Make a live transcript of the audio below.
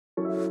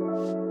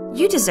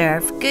You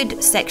deserve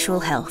good sexual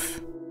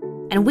health,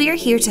 and we're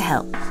here to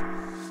help.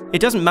 It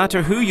doesn't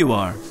matter who you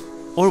are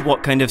or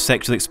what kind of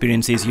sexual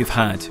experiences you've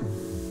had.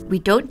 We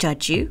don't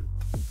judge you.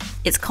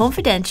 It's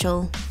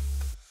confidential,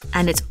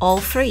 and it's all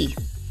free.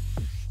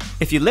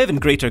 If you live in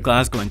Greater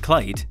Glasgow and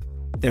Clyde,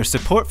 there's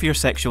support for your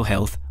sexual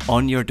health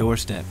on your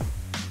doorstep.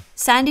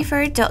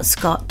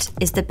 Sandyford.scot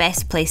is the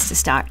best place to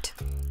start.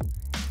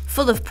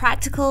 Full of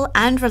practical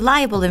and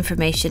reliable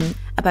information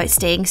about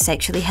staying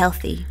sexually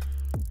healthy.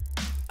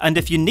 And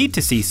if you need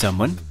to see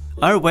someone,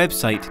 our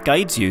website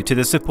guides you to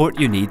the support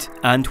you need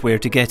and where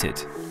to get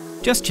it.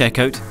 Just check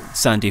out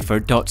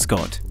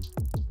sandyford.scot.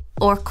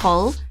 Or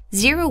call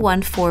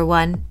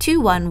 0141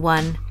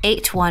 211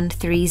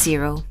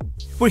 8130.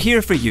 We're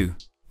here for you.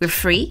 We're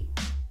free.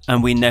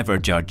 And we never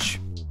judge.